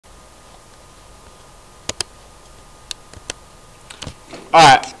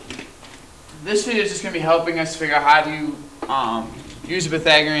Alright, this video is just going to be helping us figure out how to use the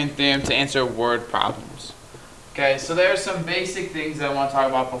Pythagorean Theorem to answer word problems. Okay, so there are some basic things that I want to talk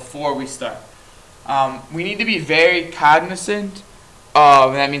about before we start. We need to be very cognizant of,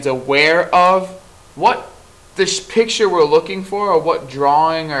 and that means aware of, what this picture we're looking for, or what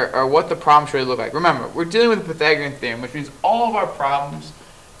drawing, or what the problem should really look like. Remember, we're dealing with the Pythagorean Theorem, which means all of our problems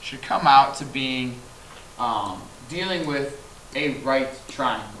should come out to being dealing with a right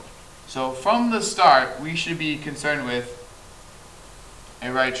triangle. So from the start, we should be concerned with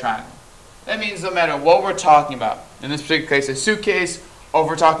a right triangle. That means no matter what we're talking about, in this particular case a suitcase, or if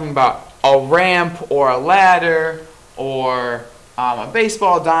we're talking about a ramp or a ladder or a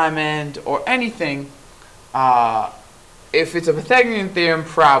baseball diamond or anything, if it's a Pythagorean Theorem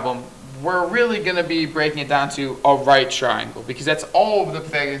problem, we're really going to be breaking it down to a right triangle, because that's all the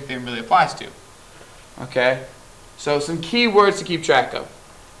Pythagorean Theorem really applies to. Okay? So some key words to keep track of.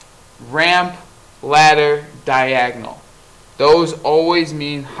 Ramp, ladder, diagonal. Those always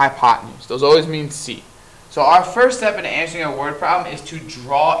mean hypotenuse. Those always mean C. So our first step in answering a word problem is to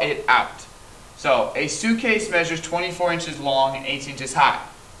draw it out. So a suitcase measures 24 inches long and 18 inches high.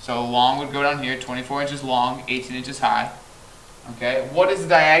 So long would go down here, 24 inches long, 18 inches high. Okay, what is the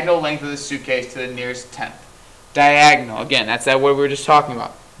diagonal length of the suitcase to the nearest tenth? Diagonal, again, that's that word we were just talking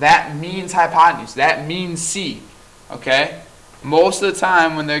about. That means hypotenuse. That means C. Okay? Most of the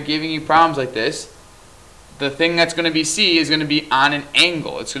time when they're giving you problems like this, the thing that's going to be C is going to be on an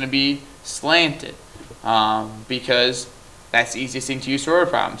angle. It's going to be slanted, because that's the easiest thing to use for word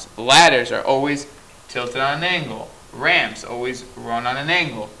problems. Ladders are always tilted on an angle. Ramps always run on an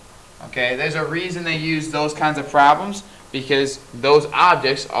angle. Okay? There's a reason they use those kinds of problems, because those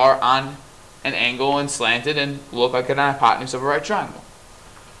objects are on an angle and slanted and look like an hypotenuse of a right triangle.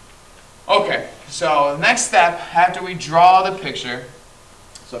 Okay, so the next step, after we draw the picture,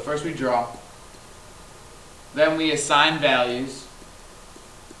 so first we draw, then we assign values.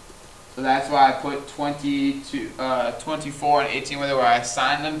 So that's why I put 24 and 18 where they were. I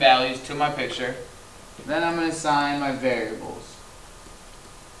assign them values to my picture. Then I'm going to assign my variables.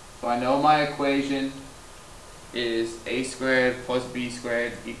 So I know my equation is a squared plus b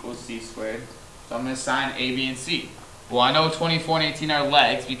squared equals c squared. So I'm going to assign a, b, and c. Well, I know 24 and 18 are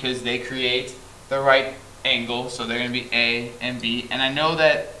legs because they create the right angle, so they're going to be a and b. And I know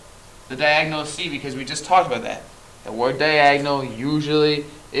that the diagonal is c because we just talked about that. The word diagonal usually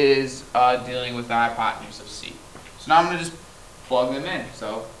is dealing with the hypotenuse of c. So now I'm going to just plug them in.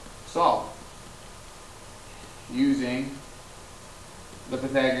 So solve using the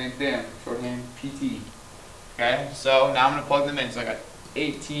Pythagorean Theorem, shorthand PT. Okay, so now I'm going to plug them in. So I got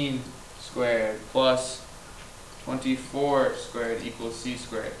 18 squared plus 24 squared equals c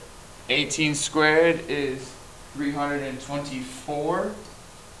squared. 18 squared is 324.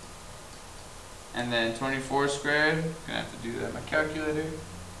 And then 24 squared, I'm going to have to do that on my calculator,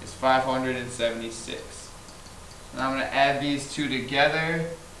 is 576. Now I'm going to add these two together,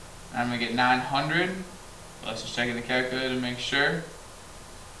 and I'm going to get 900. Let's just check in the calculator to make sure.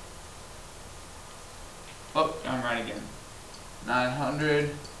 Oh, I'm right again.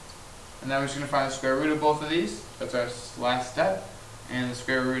 900. And then we're just going to find the square root of both of these. That's our last step. And the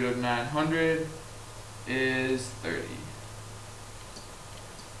square root of 900 is 30.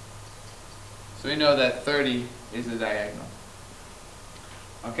 So we know that 30 is the diagonal.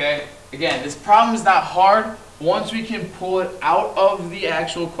 Okay? Again, this problem is not hard once we can pull it out of the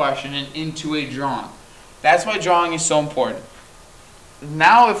actual question and into a drawing. That's why drawing is so important.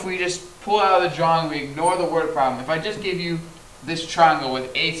 Now if we just pull out of the drawing, we ignore the word problem. If I just give you this triangle with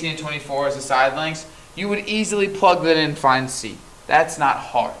 18 and 24 as the side lengths, you would easily plug that in and find C. That's not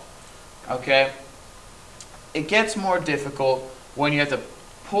hard. Okay? It gets more difficult when you have to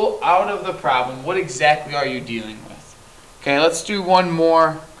pull out of the problem what exactly are you dealing with. Okay, let's do one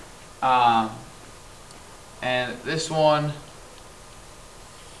more. And this one,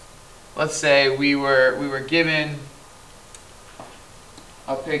 let's say we were given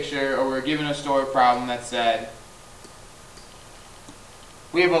a picture, or we were given a story problem that said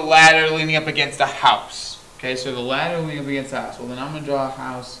we have a ladder leaning up against a house. Okay, so the ladder leaning up against a house. Well, then I'm going to draw a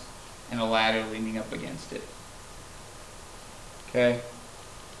house and a ladder leaning up against it. Okay,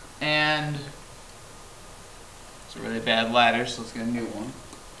 and it's a really bad ladder, so let's get a new one.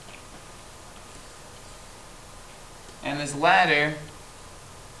 And this ladder,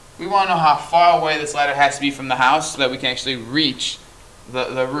 we want to know how far away this ladder has to be from the house so that we can actually reach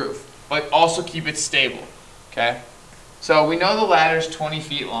the roof, but also keep it stable. Okay? So we know the ladder is 20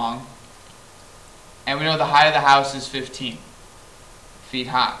 feet long, and we know the height of the house is 15 feet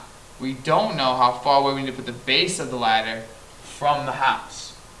high. We don't know how far away we need to put the base of the ladder from the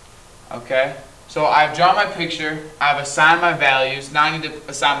house. Okay? So I've drawn my picture, I've assigned my values, now I need to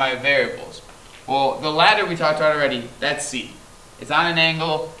assign my variables. Well, the ladder we talked about already, that's C. It's on an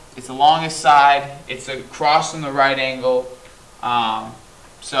angle, it's the longest side, it's across from the right angle,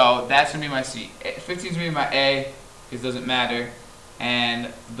 so that's going to be my C. 15 is going to be my A, because it doesn't matter,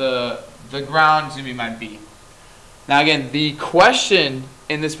 and the ground is going to be my B. Now again, the question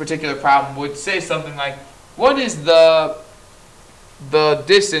in this particular problem would say something like, what is the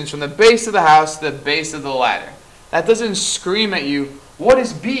distance from the base of the house to the base of the ladder? That doesn't scream at you, what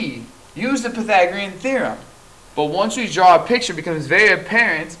is B? Use the Pythagorean Theorem. But once we draw a picture, it becomes very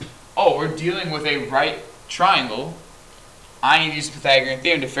apparent, oh, we're dealing with a right triangle. I need to use the Pythagorean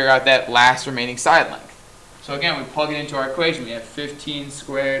Theorem to figure out that last remaining side length. So again, we plug it into our equation. We have 15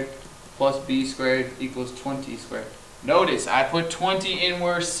 squared plus b squared equals 20 squared. Notice, I put 20 in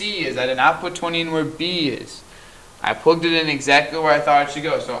where C is. I did not put 20 in where B is. I plugged it in exactly where I thought it should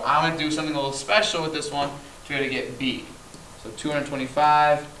go. So I'm going to do something a little special with this one to try to get B. So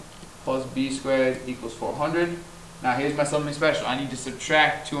 225 plus b squared equals 400. Now here's my something special. I need to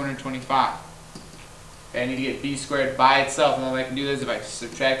subtract 225. Okay, I need to get b squared by itself. And the way I can do this is if I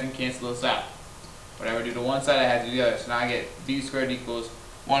subtract and cancel this out. Whatever I do to one side, I have to do the other. So now I get b squared equals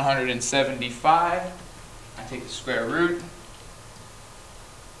 175. I take the square root.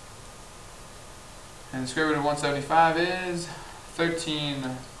 And the square root of 175 is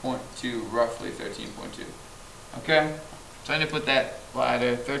 13.2, roughly 13.2. Okay? So I need to put that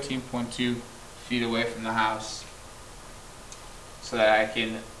ladder 13.2 feet away from the house so that I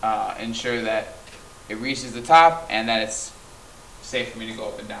can ensure that it reaches the top and that it's safe for me to go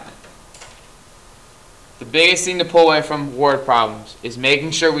up and down it. The biggest thing to pull away from word problems is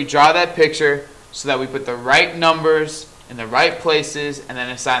making sure we draw that picture so that we put the right numbers in the right places and then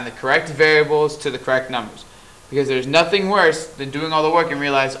assign the correct variables to the correct numbers. Because there's nothing worse than doing all the work and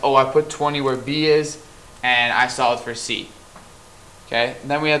realize, oh, I put 20 where B is and I solved for C. Okay? And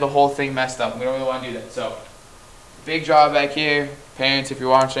then we have the whole thing messed up. We don't really want to do that. So, big drawback here, parents, if you're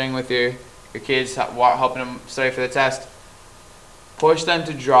watching with your kids, helping them study for the test, push them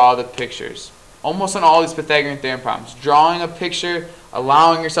to draw the pictures. Almost on all these Pythagorean Theorem problems. Drawing a picture,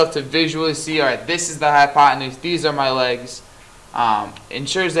 allowing yourself to visually see, all right, this is the hypotenuse, these are my legs,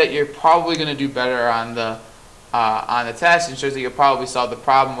 ensures that you're probably going to do better on the test, ensures that you'll probably solve the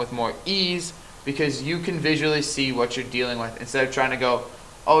problem with more ease because you can visually see what you're dealing with instead of trying to go,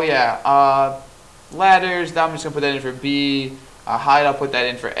 oh yeah, ladders, I'm just going to put that in for B, height, I'll put that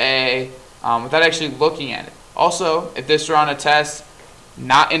in for A, without actually looking at it. Also, if this were on a test,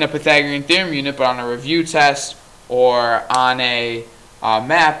 not in a Pythagorean Theorem unit, but on a review test or on a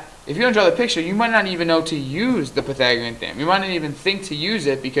map, if you don't draw the picture, you might not even know to use the Pythagorean Theorem. You might not even think to use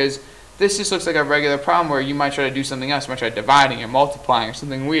it because this just looks like a regular problem where you might try to do something else. You might try dividing or multiplying or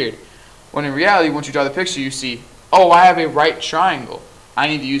something weird. When in reality, once you draw the picture, you see, oh, I have a right triangle. I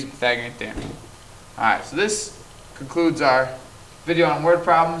need to use the Pythagorean Theorem. Alright, so this concludes our video on word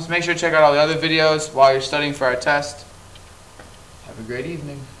problems. Make sure to check out all the other videos while you're studying for our test. Have a great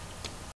evening.